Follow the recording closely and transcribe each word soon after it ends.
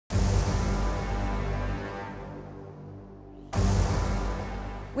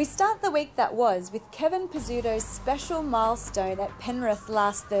We start the week that was with Kevin Pizzuto's special milestone at Penrith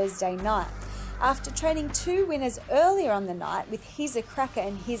last Thursday night. After training two winners earlier on the night with Here's a Cracker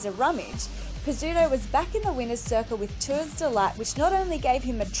and Here's a Rummage, Pizzuto was back in the winner's circle with Tours Delight, which not only gave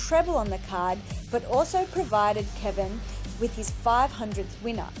him a treble on the card, but also provided Kevin with his 500th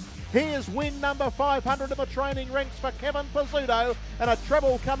winner. Here's win number 500 in the training ranks for Kevin Pizzuto, and a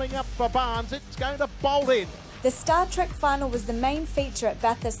treble coming up for Barnes. It's going to bolt in. The Star Trek final was the main feature at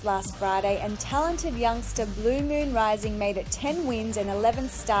Bathurst last Friday, and talented youngster Blue Moon Rising made it 10 wins and 11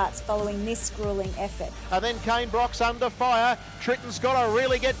 starts following this gruelling effort. And then Kane Brock's under fire. Tritton's got to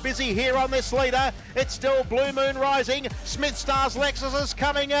really get busy here on this leader. It's still Blue Moon Rising. Smith Star's Lexus is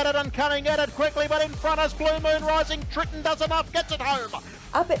coming at it quickly, but in front is Blue Moon Rising. Tritton does enough, gets it home.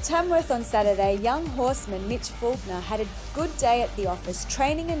 Up at Tamworth on Saturday, young horseman Mitch Faulkner had a good day at the office,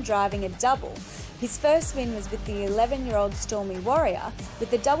 training and driving a double. His first win was with the 11-year-old Stormy Warrior, with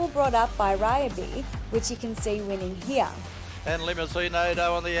the double brought up by Ryaby, which you can see winning here. And Limousine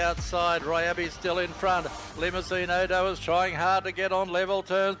Odo on the outside, Ryaby still in front. Limousine Odo is trying hard to get on level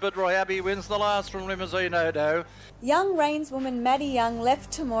terms, but Ryaby wins the last from Limousine Odo. Young Reinswoman Maddie Young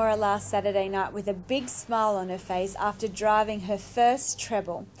left Temora last Saturday night with a big smile on her face after driving her first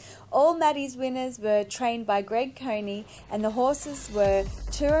treble. All Maddie's winners were trained by Greg Coney, and the horses were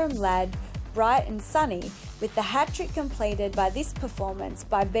Turum Lad, Bright and Sunny, with the hat-trick completed by this performance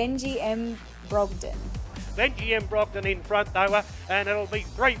by Benji M. Brogden. Benji M. Brogden in front though, and it'll be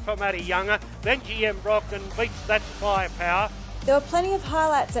 3 for Matty Younger. Benji M. Brogden beats that firepower. There were plenty of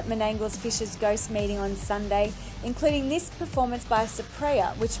highlights at Menangles Fisher's Ghost meeting on Sunday, including this performance by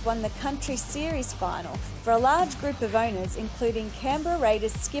Supriya, which won the Country Series final for a large group of owners, including Canberra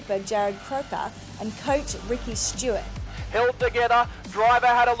Raiders skipper Jared Croker and coach Ricky Stewart. Held together, driver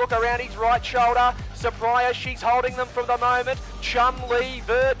had a look around his right shoulder. Supriya, she's holding them for the moment. Chum Lee,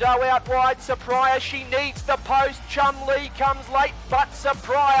 Verdo out wide. Supriya, she needs the post. Chum Lee comes late, but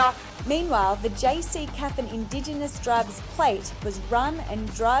Supriya. Meanwhile, the JC Caffin Indigenous Drivers Plate was run,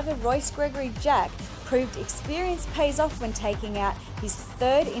 and driver Royce Gregory Jack proved experience pays off when taking out his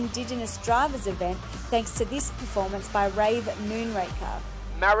third Indigenous Drivers event, thanks to this performance by Rave Moonraker.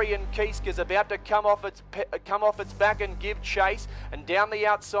 Marion Keisk is about to come off its back and give chase, and down the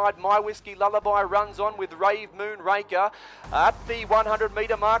outside My Whiskey Lullaby runs on with Rave Moonraker. At the 100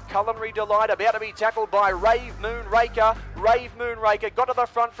 metre mark, Culinary Delight about to be tackled by Rave Moonraker. Rave Moonraker got to the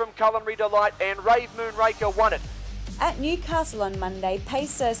front from Culinary Delight, and Rave Moonraker won it. At Newcastle on Monday,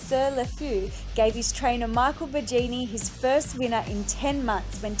 pacer Sir Le Fou gave his trainer Michael Bergini his first winner in 10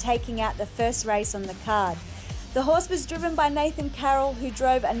 months when taking out the first race on the card. The horse was driven by Nathan Carroll, who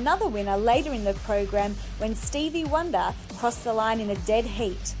drove another winner later in the program when Stevie Wonder crossed the line in a dead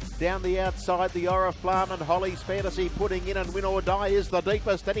heat. Down the outside, the Oriflamme and Holly's Fantasy putting in, and Win or Die is the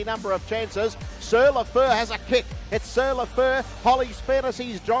deepest, any number of chances. Sir Le Feu has a kick. It's Sir Le Feu. Holly's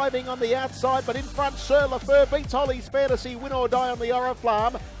Fantasy's driving on the outside, but in front, Sir Le Feu beats Holly's Fantasy. Win or Die on the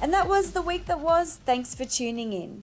Oriflamme. And that was the week that was. Thanks for tuning in.